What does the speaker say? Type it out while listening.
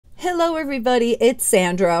Hello everybody, it's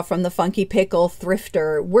Sandra from the Funky Pickle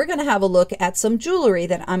Thrifter. We're going to have a look at some jewelry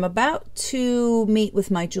that I'm about to meet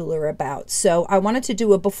with my jeweler about. So I wanted to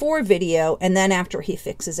do a before video, and then after he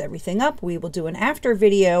fixes everything up, we will do an after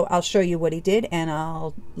video. I'll show you what he did and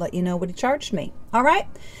I'll let you know what he charged me. All right?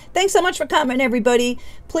 Thanks so much for coming, everybody.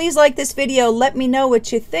 Please like this video, let me know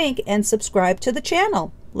what you think, and subscribe to the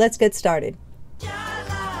channel. Let's get started.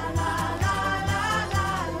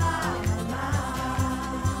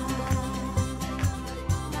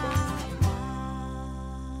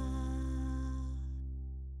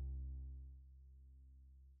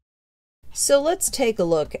 So let's take a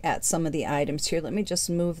look at some of the items here. Let me just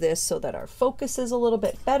move this so that our focus is a little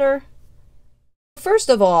bit better. First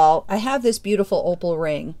of all, I have this beautiful opal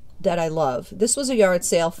ring that I love. This was a yard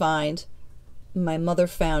sale find. My mother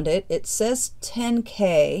found it. It says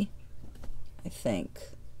 10K, I think,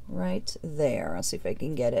 right there. I'll see if I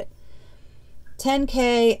can get it.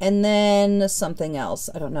 10K and then something else.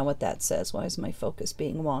 I don't know what that says. Why is my focus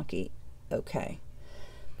being wonky? Okay.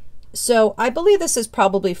 So I believe this is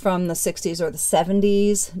probably from the 60s or the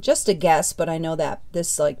 70s, just a guess, but I know that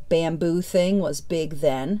this like bamboo thing was big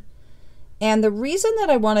then. And the reason that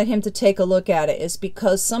I wanted him to take a look at it is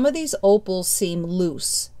because some of these opals seem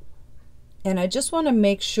loose. And I just want to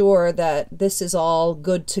make sure that this is all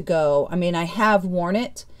good to go. I mean, I have worn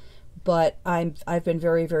it, but I've been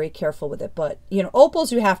very, very careful with it. But, you know,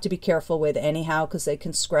 opals you have to be careful with anyhow because they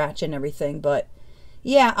can scratch and everything, but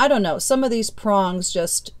yeah, I don't know. Some of these prongs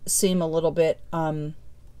just seem a little bit, and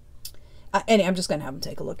I'm just going to have them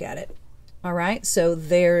take a look at it. All right, so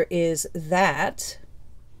there is that.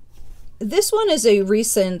 This one is a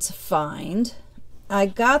recent find. I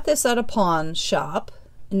got this at a pawn shop.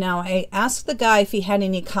 Now, I asked the guy if he had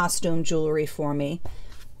any costume jewelry for me.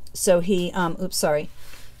 So he, oops, sorry.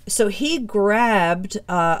 So he grabbed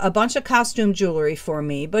a bunch of costume jewelry for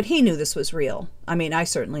me, but he knew this was real. I mean, I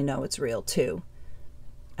certainly know it's real too.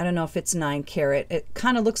 I don't know if it's 9 carat. It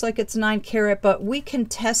kind of looks like it's 9 carat, but we can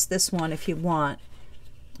test this one if you want.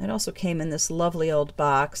 It also came in this lovely old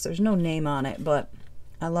box. There's no name on it, but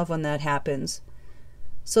I love when that happens.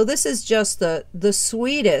 So this is just the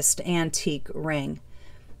sweetest antique ring.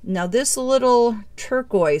 Now this little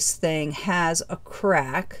turquoise thing has a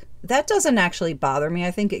crack. That doesn't actually bother me. I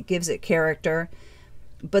think it gives it character.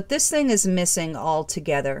 But this thing is missing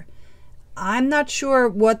altogether. I'm not sure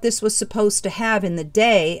what this was supposed to have in the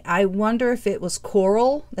day. I wonder if it was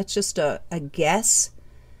coral. That's just a guess.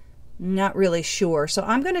 Not really sure. So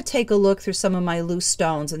I'm going to take a look through some of my loose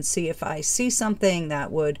stones and see if I see something that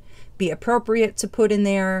would be appropriate to put in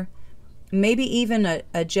there. Maybe even a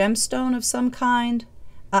gemstone of some kind.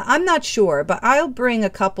 I'm not sure, but I'll bring a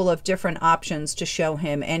couple of different options to show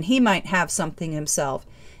him, and he might have something himself.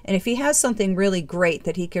 And if he has something really great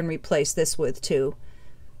that he can replace this with too,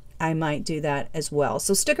 I might do that as well.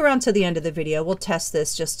 So stick around to the end of the video. We'll test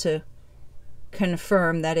this just to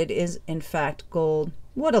confirm that it is in fact gold.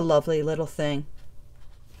 What a lovely little thing.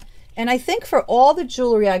 And I think for all the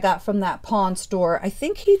jewelry I got from that pawn store, I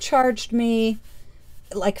think he charged me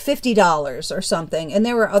like $50 or something. And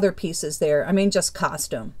there were other pieces there. I mean, just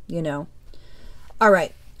costume, you know. All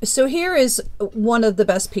right. So here is one of the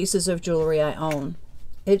best pieces of jewelry I own.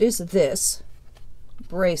 It is this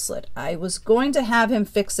bracelet. I was going to have him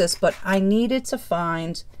fix this, but I needed to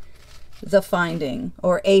find the finding,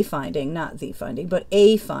 or a finding, not the finding, but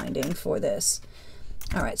a finding for this.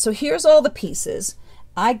 All right, so here's all the pieces.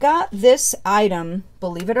 I got this item,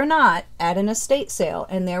 believe it or not, at an estate sale,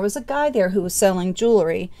 and there was a guy there who was selling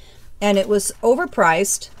jewelry, and it was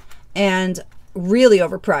overpriced, and really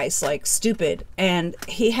overpriced, like stupid. And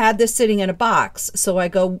he had this sitting in a box. So I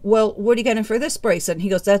go, well, what are you getting for this bracelet? And he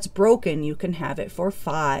goes, that's broken. You can have it for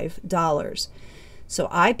 $5. So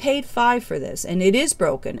I paid $5 for this, and it is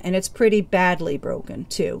broken, and it's pretty badly broken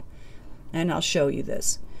too. And I'll show you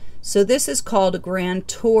this. So this is called a Grand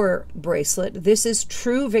Tour bracelet. This is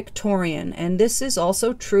true Victorian, and this is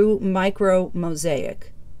also true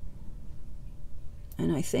micromosaic.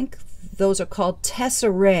 And I think those are called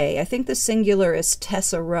tesserae. I think the singular is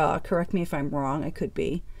tessera. Correct me if I'm wrong. I could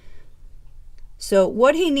be. So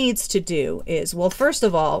what he needs to do is, well, first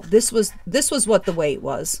of all, this was what the weight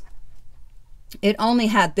was. It only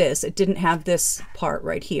had this. It didn't have this part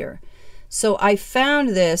right here. So I found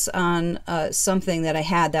this on something that I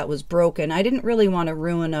had that was broken. I didn't really want to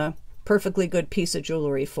ruin a perfectly good piece of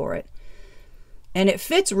jewelry for it. And it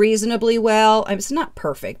fits reasonably well. I mean, it's not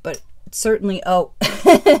perfect, but certainly, oh,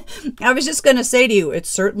 I was just going to say to you, it's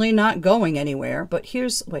certainly not going anywhere. But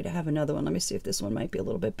here's, wait, I have another one. Let me see if this one might be a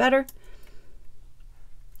little bit better.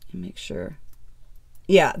 And make sure.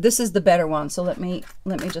 Yeah, this is the better one. So let me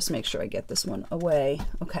just make sure I get this one away.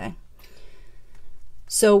 Okay.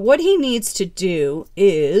 So what he needs to do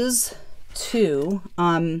is to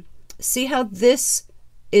see how this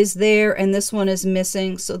is there and this one is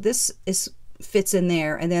missing. So this fits in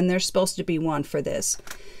there, and then there's supposed to be one for this.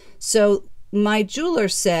 So my jeweler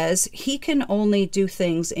says he can only do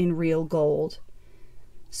things in real gold.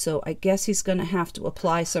 So I guess he's going to have to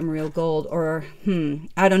apply some real gold, or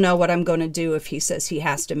I don't know what I'm going to do if he says he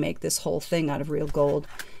has to make this whole thing out of real gold.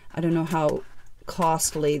 I don't know how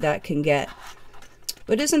costly that can get.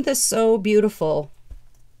 But isn't this so beautiful?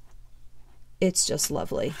 It's just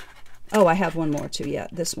lovely. Oh, I have one more too. Yeah,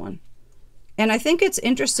 this one. And I think it's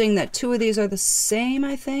interesting that two of these are the same,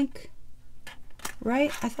 I think.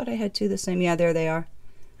 Right? I thought I had two the same. Yeah, there they are.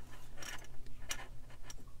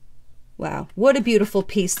 Wow, what a beautiful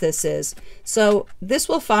piece this is. So this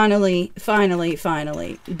will finally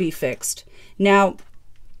be fixed. Now,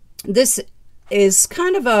 this is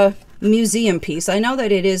kind of a museum piece. I know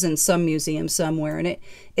that it is in some museum somewhere, and it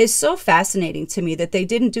is so fascinating to me that they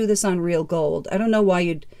didn't do this on real gold. I don't know why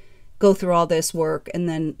you'd go through all this work and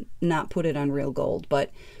then not put it on real gold.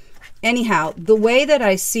 But anyhow, the way that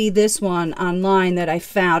I see this one online that I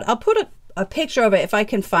found, I'll put a picture of it if I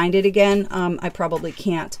can find it again. I probably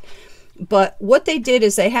can't. But what they did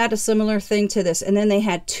is they had a similar thing to this, and then they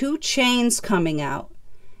had two chains coming out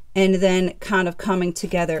and then kind of coming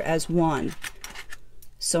together as one.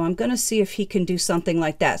 So I'm going to see if he can do something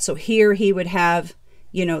like that. So here he would have,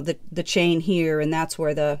 you know, the chain here, and that's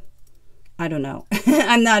where the, I don't know.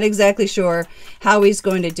 I'm not exactly sure how he's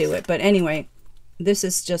going to do it. But anyway, this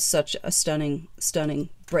is just such a stunning, stunning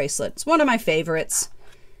bracelet. It's one of my favorites.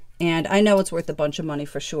 And I know it's worth a bunch of money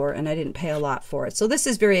for sure, and I didn't pay a lot for it. So this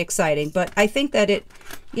is very exciting, but I think that it,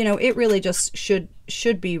 you know, it really just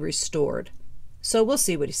should be restored. So we'll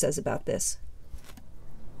see what he says about this.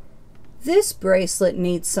 This bracelet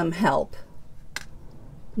needs some help.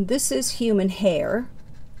 This is human hair.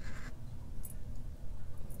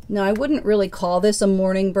 Now, I wouldn't really call this a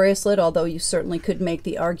mourning bracelet, although you certainly could make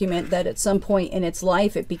the argument that at some point in its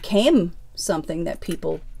life it became something that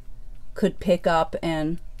people could pick up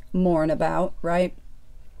and mourn about, right?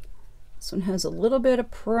 This one has a little bit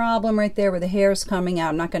of problem right there where the hair is coming out.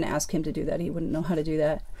 I'm not going to ask him to do that. He wouldn't know how to do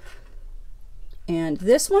that. And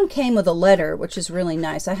this one came with a letter, which is really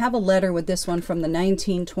nice. I have a letter with this one from the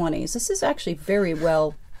 1920s. This is actually very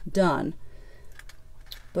well done.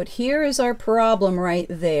 But here is our problem right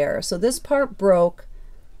there. So this part broke.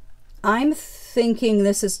 I'm thinking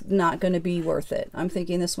this is not going to be worth it. I'm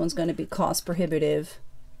thinking this one's going to be cost prohibitive.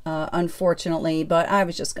 Unfortunately, but I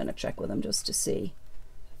was just going to check with him just to see.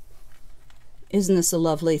 Isn't this a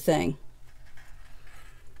lovely thing?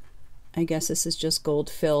 I guess this is just gold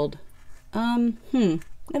filled. I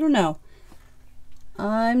don't know.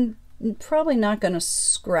 I'm probably not going to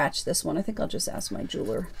scratch this one. I think I'll just ask my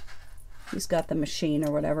jeweler. He's got the machine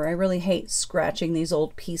or whatever. I really hate scratching these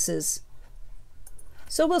old pieces.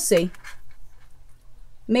 So we'll see.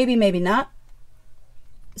 Maybe, maybe not.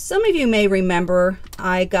 Some of you may remember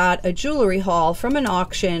I got a jewelry haul from an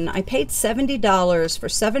auction. I paid $70 for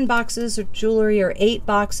 7 boxes of jewelry or 8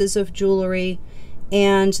 boxes of jewelry.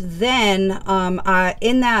 And then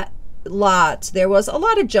in that lot, there was a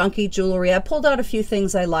lot of junky jewelry. I pulled out a few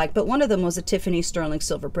things I liked, but one of them was a Tiffany sterling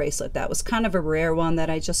silver bracelet. That was kind of a rare one that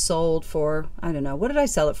I just sold for, I don't know, what did I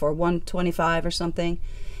sell it for? $125 or something.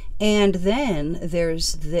 And then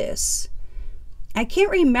there's this. I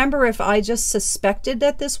can't remember if I just suspected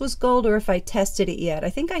that this was gold or if I tested it yet. I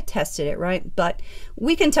think I tested it, right? But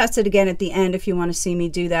we can test it again at the end if you want to see me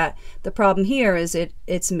do that. The problem here is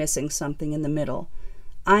it's missing something in the middle.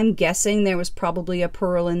 I'm guessing there was probably a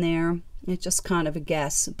pearl in there. It's just kind of a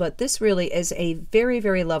guess. But this really is a very,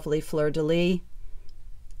 very lovely fleur-de-lis.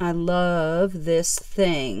 I love this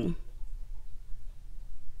thing.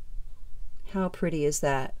 How pretty is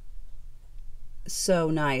that? So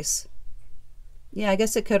nice. Yeah, I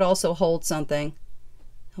guess it could also hold something.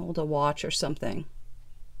 Hold a watch or something.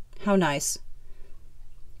 How nice.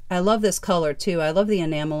 I love this color too. I love the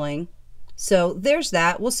enameling. So there's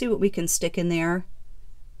that. We'll see what we can stick in there.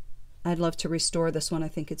 I'd love to restore this one. I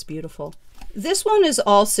think it's beautiful. This one is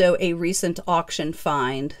also a recent auction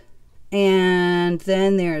find. And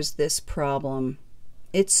then there's this problem.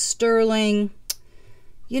 It's sterling.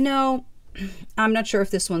 You know, I'm not sure if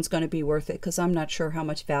this one's going to be worth it because I'm not sure how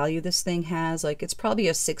much value this thing has. Like, it's probably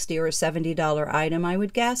a $60 or a $70 item, I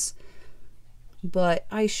would guess. But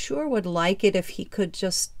I sure would like it if he could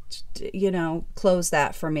just, you know, close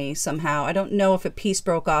that for me somehow. I don't know if a piece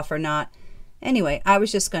broke off or not. Anyway, I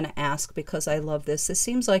was just going to ask because I love this. This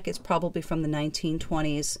seems like it's probably from the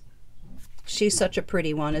 1920s. She's such a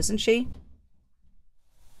pretty one, isn't she?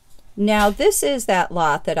 Now, this is that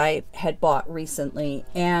lot that I had bought recently,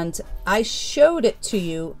 and I showed it to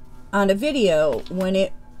you on a video when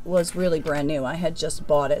it was really brand new. I had just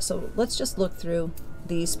bought it. So let's just look through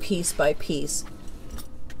these piece by piece.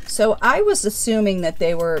 So I was assuming that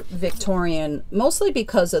they were Victorian, mostly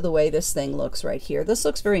because of the way this thing looks right here. This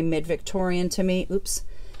looks very mid-Victorian to me. Oops.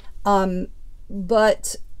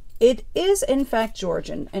 But it is, in fact,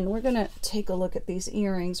 Georgian. And we're going to take a look at these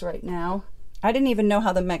earrings right now. I didn't even know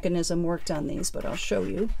how the mechanism worked on these, but I'll show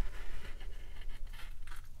you.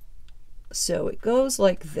 So it goes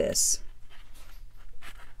like this.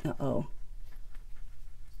 Uh-oh.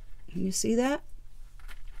 Can you see that?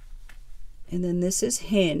 And then this is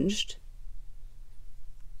hinged.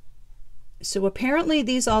 So apparently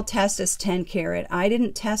these all test as 10 karat. I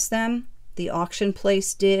didn't test them. The auction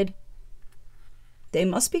place did. They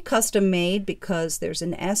must be custom made because there's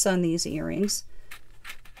an S on these earrings.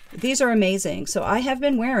 These are amazing. So I have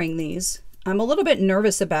been wearing these. I'm a little bit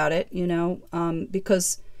nervous about it, you know,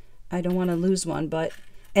 because I don't want to lose one,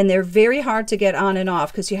 and they're very hard to get on and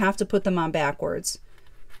off because you have to put them on backwards.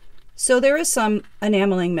 So there is some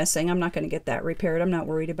enameling missing. I'm not going to get that repaired. I'm not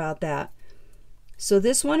worried about that. So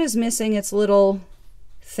this one is missing its little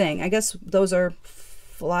thing. I guess those are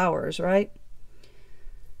flowers, right?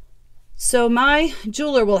 So my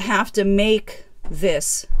jeweler will have to make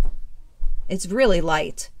this. It's really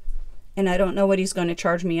light. And I don't know what he's going to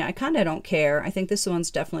charge me. I kind of don't care. I think this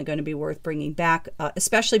one's definitely going to be worth bringing back,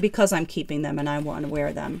 especially because I'm keeping them and I want to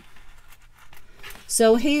wear them.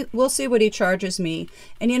 So we'll see what he charges me.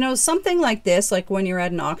 And you know, something like this, like when you're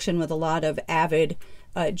at an auction with a lot of avid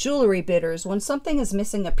jewelry bidders, when something is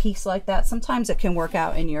missing a piece like that, sometimes it can work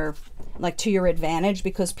out in your, like, to your advantage,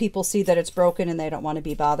 because people see that it's broken and they don't want to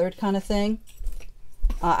be bothered, kind of thing.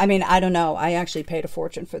 I mean, I don't know. I actually paid a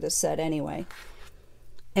fortune for this set anyway.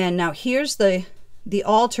 And now here's the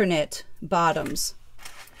alternate bottoms.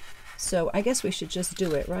 So I guess we should just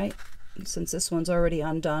do it, right? Since this one's already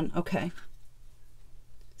undone. Okay.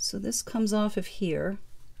 So this comes off of here.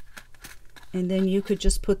 And then you could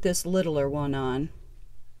just put this littler one on.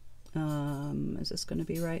 Is this going to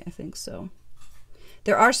be right? I think so.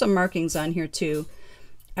 There are some markings on here too.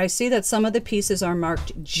 I see that some of the pieces are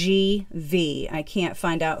marked GV. I can't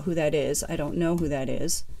find out who that is. I don't know who that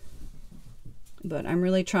is. But I'm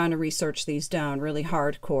really trying to research these down really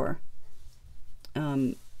hardcore.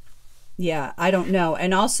 Yeah, I don't know.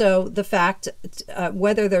 And also the fact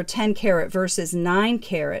whether they're 10 karat versus 9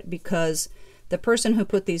 karat, because the person who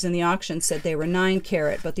put these in the auction said they were 9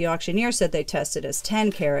 karat, but the auctioneer said they tested as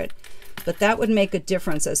 10 karat. But that would make a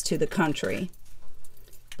difference as to the country.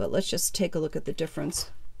 But let's just take a look at the difference.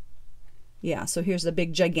 Yeah, so here's the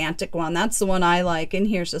big gigantic one. That's the one I like. And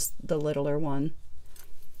here's just the littler one.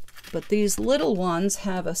 But these little ones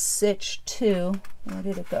have a sitch too. Where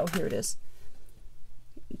did it go? Here it is.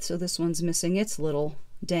 So this one's missing its little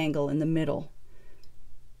dangle in the middle.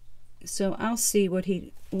 So I'll see what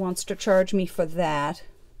he wants to charge me for that.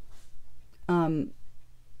 And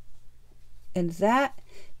that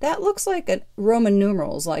looks like a Roman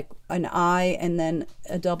numerals, like an I and then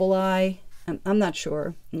a double I. I'm not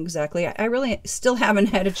sure exactly. I really still haven't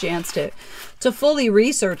had a chance to fully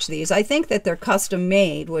research these. I think that they're custom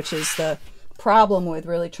made, which is the problem with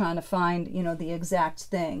really trying to find, you know, the exact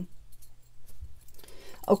thing.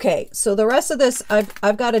 Okay, so the rest of this,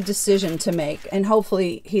 I've got a decision to make, and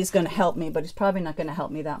hopefully he's going to help me, but he's probably not going to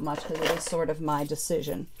help me that much because it is sort of my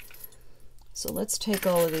decision. So let's take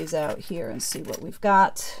all of these out here and see what we've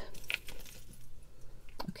got.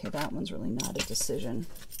 Okay, that one's really not a decision.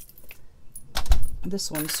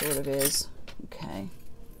 This one sort of is. Okay.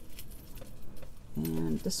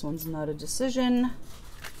 And this one's not a decision,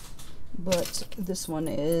 but this one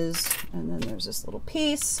is. And then there's this little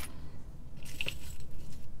piece.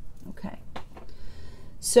 Okay.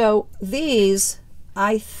 So these,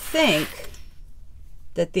 I think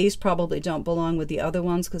that these probably don't belong with the other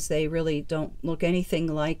ones because they really don't look anything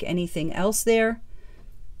like anything else there.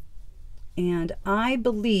 And I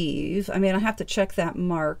believe, I mean, I have to check that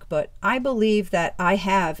mark, but I believe that I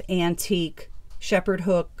have antique shepherd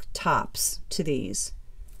hook tops to these.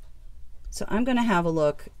 So I'm going to have a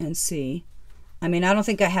look and see. I mean, I don't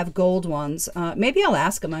think I have gold ones. Maybe I'll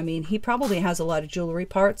ask him. I mean, he probably has a lot of jewelry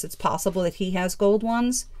parts. It's possible that he has gold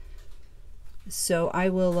ones. So I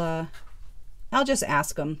will, I'll just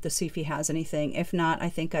ask him to see if he has anything. If not, I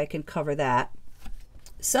think I can cover that.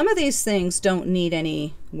 Some of these things don't need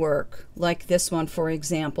any work, like this one, for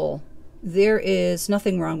example. There is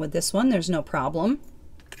nothing wrong with this one. There's no problem.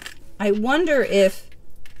 I wonder if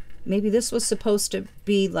maybe this was supposed to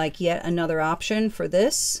be like yet another option for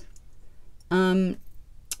this.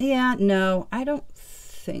 Yeah, no, I don't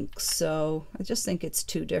think so. I just think it's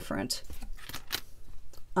too different.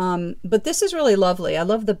 But this is really lovely. I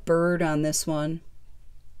love the bird on this one.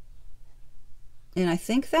 And I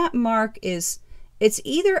think that mark is, it's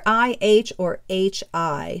either IH or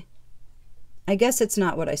HI. I guess it's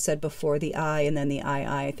not what I said before, the I and then the II.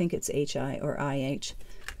 I think it's HI or IH.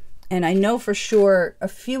 And I know for sure a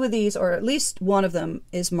few of these, or at least one of them,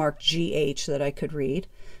 is marked GH that I could read,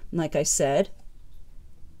 like I said.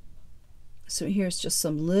 So here's just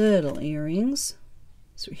some little earrings.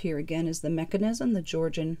 So here again is the mechanism, the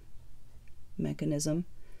Georgian mechanism.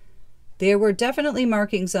 There were definitely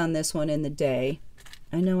markings on this one in the day.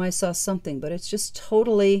 I know I saw something, but it's just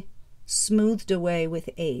totally smoothed away with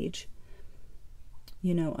age.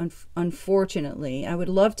 You know, unfortunately, I would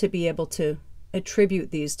love to be able to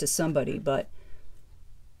attribute these to somebody, but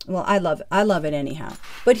well, I love it anyhow.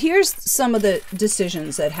 But here's some of the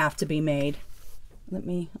decisions that have to be made.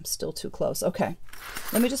 I'm still too close. Okay,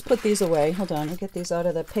 let me just put these away. Hold on, I'll get these out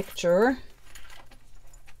of the picture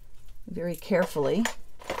very carefully.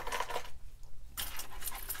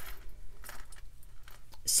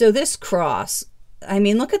 So this cross, I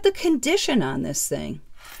mean, look at the condition on this thing.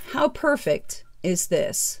 How perfect is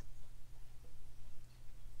this?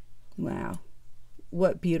 Wow.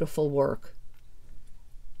 What beautiful work.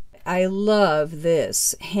 I love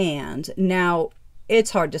this hand. Now,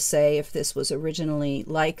 it's hard to say if this was originally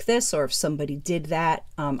like this or if somebody did that.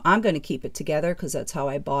 I'm going to keep it together because that's how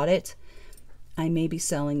I bought it. I may be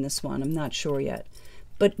selling this one. I'm not sure yet.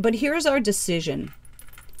 But here's our decision.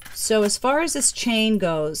 So as far as this chain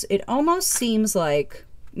goes, it almost seems like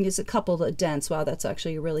there's a couple of dents. Wow, that's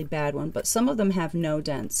actually a really bad one. But some of them have no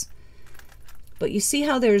dents. But you see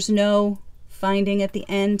how there's no finding at the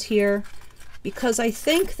end here? Because I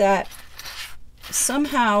think that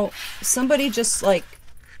somehow somebody just like,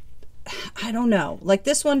 I don't know, like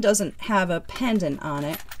this one doesn't have a pendant on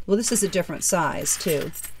it. Well, this is a different size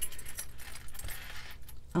too.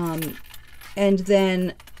 And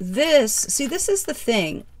then this, see, this is the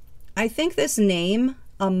thing. I think this name,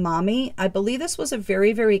 Amami, I believe this was a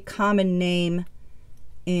very, very common name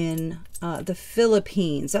in the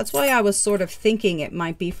Philippines. That's why I was sort of thinking it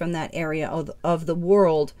might be from that area of the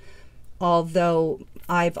world, although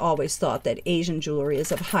I've always thought that Asian jewelry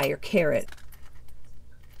is of higher carat.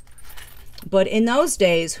 But in those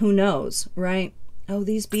days, who knows, right? Oh,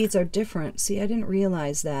 these beads are different. See, I didn't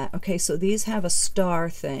realize that. Okay, so these have a star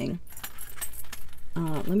thing.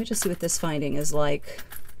 Let me just see what this finding is like.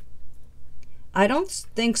 I don't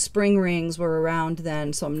think spring rings were around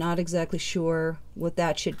then, so I'm not exactly sure what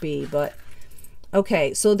that should be. But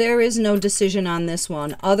okay, so there is no decision on this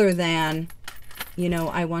one other than, you know,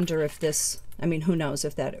 I wonder if this, I mean, who knows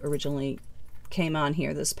if that originally came on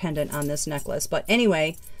here, this pendant on this necklace. But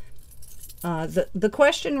anyway, the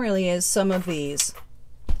question really is some of these.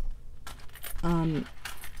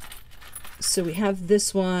 So we have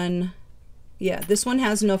this one. Yeah, this one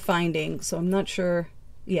has no finding, so I'm not sure.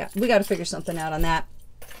 Yeah, we got to figure something out on that.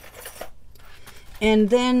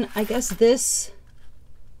 And then I guess this,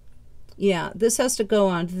 yeah, this has to go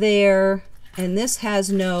on there, and this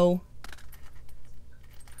has no,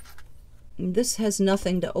 this has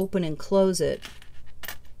nothing to open and close it.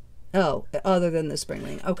 Oh, other than the spring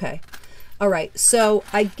ring. Okay. All right, so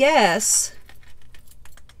I guess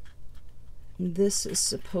this is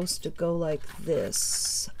supposed to go like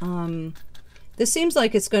this. This seems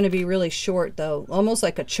like it's going to be really short, though, almost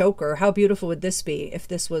like a choker. How beautiful would this be if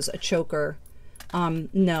this was a choker?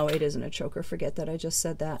 No, it isn't a choker. Forget that I just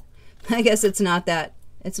said that. I guess it's not that.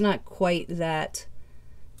 It's not quite that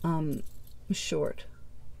short.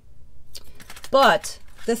 But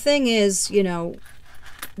the thing is, you know,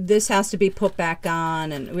 this has to be put back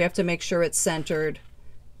on, and we have to make sure it's centered.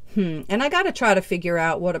 And I got to try to figure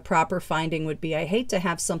out what a proper finding would be. I hate to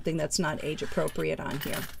have something that's not age appropriate on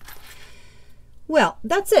here. Well,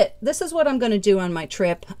 that's it. This is what I'm going to do on my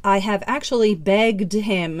trip. I have actually begged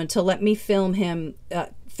him to let me film him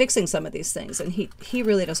fixing some of these things, and he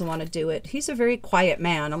really doesn't want to do it. He's a very quiet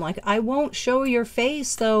man. I'm like, I won't show your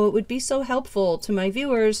face, though. It would be so helpful to my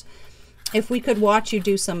viewers if we could watch you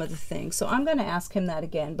do some of the things. So I'm going to ask him that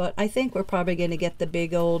again, but I think we're probably going to get the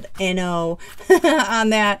big old NO on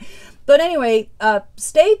that. But anyway,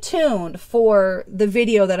 stay tuned for the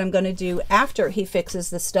video that I'm going to do after he fixes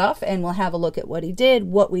the stuff, and we'll have a look at what he did,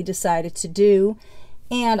 what we decided to do,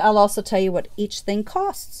 and I'll also tell you what each thing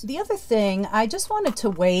costs. The other thing, I just wanted to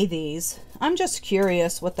weigh these. I'm just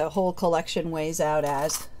curious what the whole collection weighs out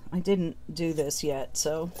as. I didn't do this yet,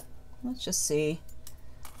 so let's just see.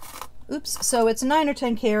 Oops, so it's 9 or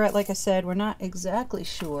 10 karat, like I said, we're not exactly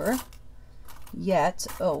sure. yet.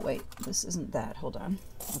 Oh, wait, this isn't that. Hold on.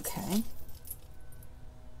 Okay.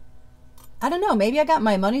 I don't know. Maybe I got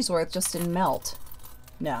my money's worth, just didn't melt.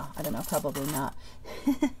 No, I don't know. Probably not.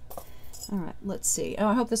 All right, let's see. Oh,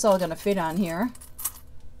 I hope this is all going to fit on here.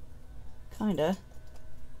 Kinda.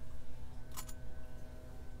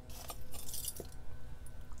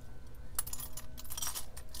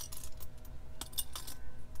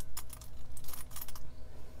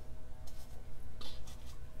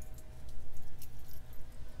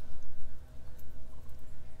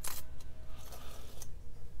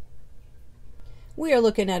 We are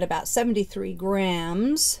looking at about 73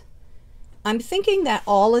 grams. I'm thinking that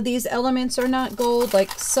all of these elements are not gold.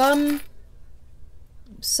 Like some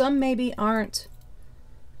maybe aren't.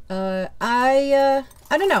 I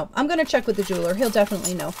don't know. I'm going to check with the jeweler. He'll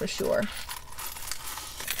definitely know for sure.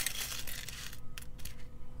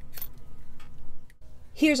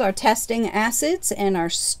 Here's our testing acids and our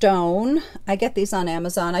stone. I get these on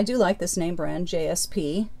Amazon. I do like this name brand,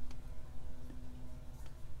 JSP.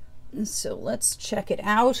 So let's check it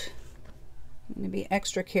out. I'm going to be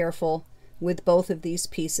extra careful with both of these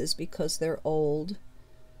pieces because they're old.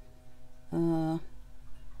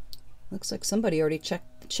 Looks like somebody already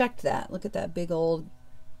checked that. Look at that big old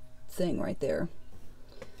thing right there.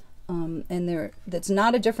 And that's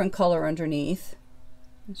not a different color underneath.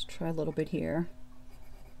 Let's try a little bit here.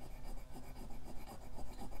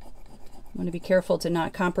 I want to be careful to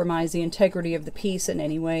not compromise the integrity of the piece in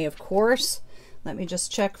any way, of course. Let me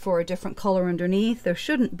just check for a different color underneath. There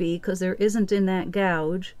shouldn't be because there isn't in that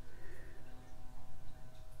gouge.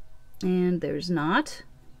 And there's not.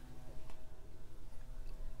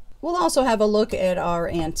 We'll also have a look at our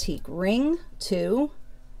antique ring too.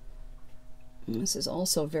 And this is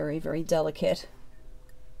also very, very delicate.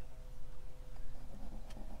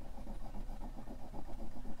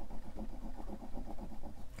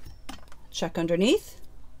 Check underneath.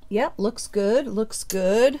 Yep, looks good, looks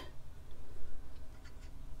good.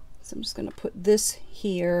 So I'm just going to put this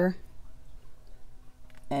here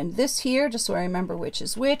and this here just so I remember which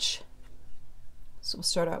is which. So we'll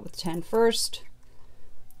start out with 10 first.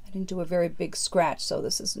 I didn't do a very big scratch, so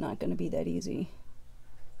this is not going to be that easy.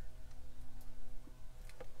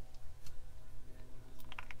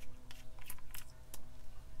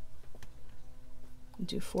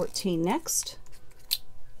 Do 14 next.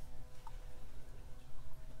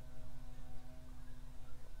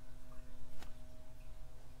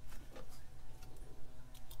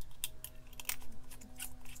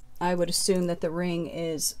 I would assume that the ring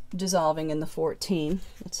is dissolving in the 14.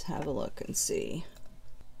 Let's have a look and see.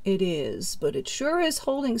 It is, but it sure is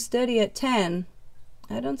holding steady at 10.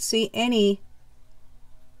 I don't see any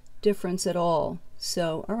difference at all.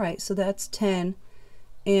 So, all right, so that's 10.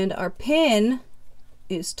 And our pin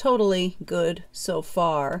is totally good so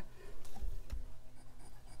far.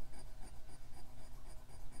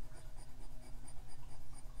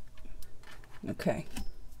 Okay,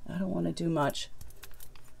 I don't want to do much.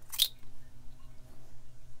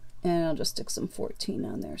 And I'll just stick some 14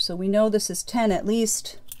 on there. So we know this is 10 at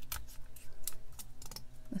least.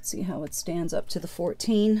 Let's see how it stands up to the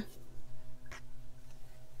 14.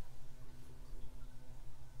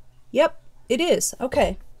 Yep, it is.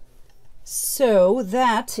 Okay. So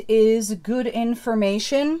that is good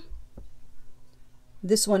information.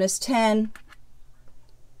 This one is 10.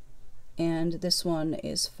 And this one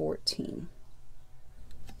is 14.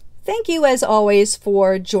 Thank you, as always,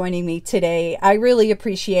 for joining me today. I really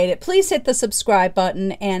appreciate it. Please hit the subscribe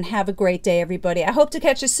button and have a great day, everybody. I hope to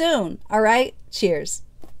catch you soon. All right? Cheers.